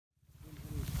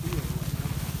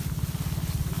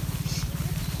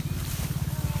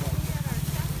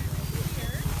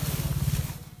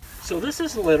So this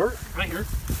is litter right here.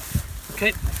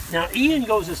 Okay. Now Ian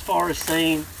goes as far as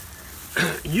saying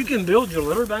you can build your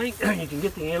litter bank. You can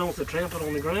get the animals to trample it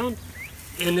on the ground.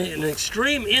 In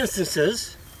extreme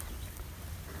instances,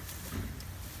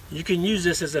 you can use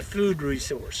this as a food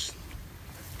resource.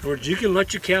 In other words, you can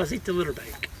let your cows eat the litter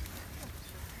bank.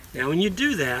 Now when you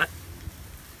do that,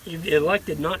 you've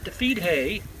elected not to feed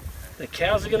hay. The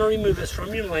cows are going to remove this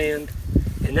from your land,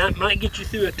 and that might get you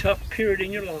through a tough period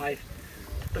in your life,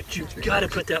 but you've got to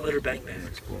put that litter bank back.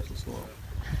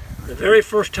 The very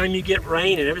first time you get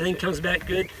rain and everything comes back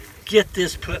good, get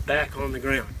this put back on the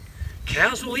ground.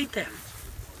 Cows will eat that.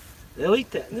 They'll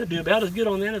eat that, and they'll do about as good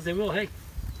on that as they will hay.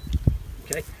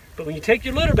 Okay? But when you take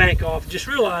your litter bank off, just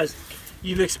realize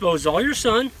you've exposed all your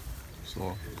sun,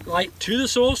 light to the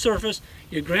soil surface.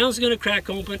 Your ground's going to crack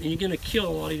open, and you're going to kill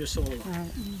a lot of your soil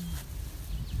life.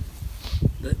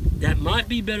 But that might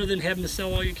be better than having to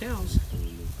sell all your cows.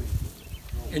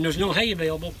 And there's no hay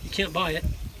available. You can't buy it.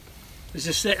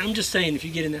 I'm just saying, if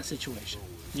you get in that situation,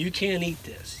 you can't eat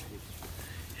this.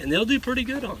 And they'll do pretty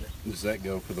good on it. Does that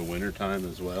go for the winter time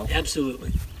as well?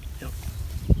 Absolutely. Yep.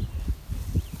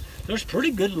 There's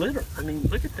pretty good litter. I mean,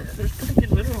 look at that. There's pretty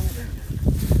good litter on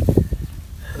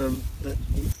there.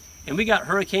 And we got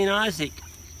Hurricane Isaac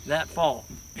that fall.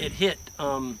 It hit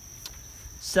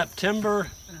September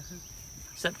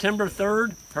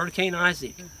 3rd, Hurricane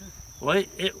Isaac. Well,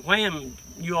 it whammed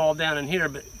you all down in here,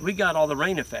 but we got all the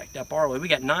rain effect up our way. We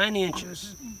got 9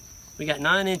 inches. We got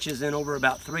 9 inches in over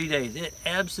about 3 days. It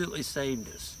absolutely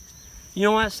saved us. You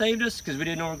know why it saved us? Because we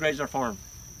didn't overgraze our farm.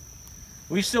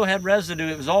 We still had residue.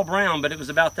 It was all brown, but it was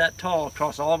about that tall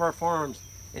across all of our farms.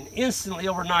 And instantly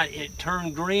overnight, it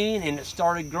turned green and it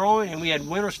started growing, and we had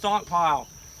winter stockpile.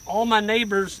 All my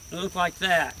neighbors looked like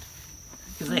that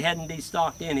because they hadn't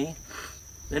destocked any.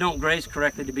 They don't graze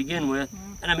correctly to begin with.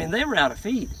 And I mean, they were out of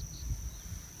feed.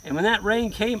 And when that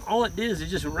rain came, all it did is it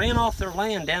just ran off their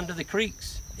land down to the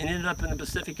creeks and ended up in the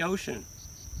Pacific Ocean.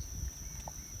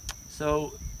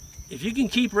 So if you can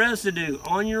keep residue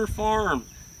on your farm,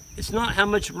 it's not how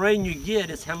much rain you get,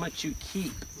 it's how much you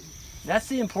keep. That's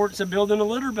the importance of building a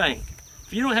litter bank.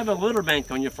 If you don't have a litter bank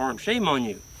on your farm, shame on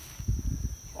you.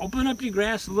 Open up your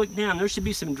grass and look down. There should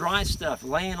be some dry stuff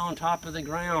laying on top of the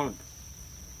ground.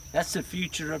 That's the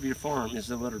future of your farm, is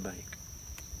the litter bank.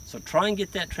 So try and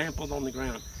get that trampled on the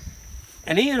ground.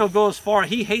 And Ian will go as far,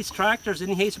 he hates tractors and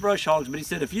he hates brush hogs, but he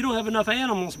said if you don't have enough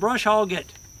animals, brush hog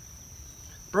it.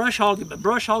 Brush hog it, but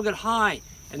brush hog it high.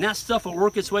 And that stuff will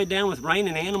work its way down with rain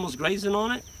and animals grazing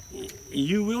on it.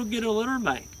 You will get a litter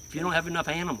bank if you don't have enough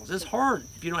animals. It's hard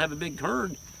if you don't have a big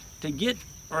herd to get,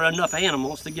 or enough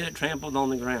animals to get it trampled on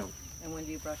the ground. And when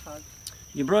do you brush hog?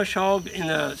 You brush hog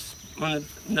when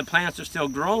the plants are still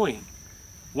growing.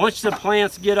 Once the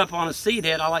plants get up on a seed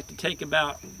head, I like to take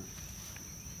about,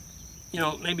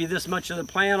 maybe this much of the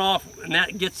plant off, and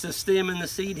that gets the stem and the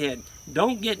seed head.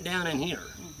 Don't get down in here.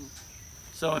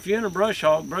 So if you're in a brush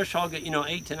hog it,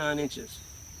 8 to 9 inches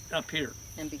up here.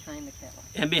 And behind the cattle.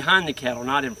 And behind the cattle,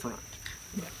 not in front.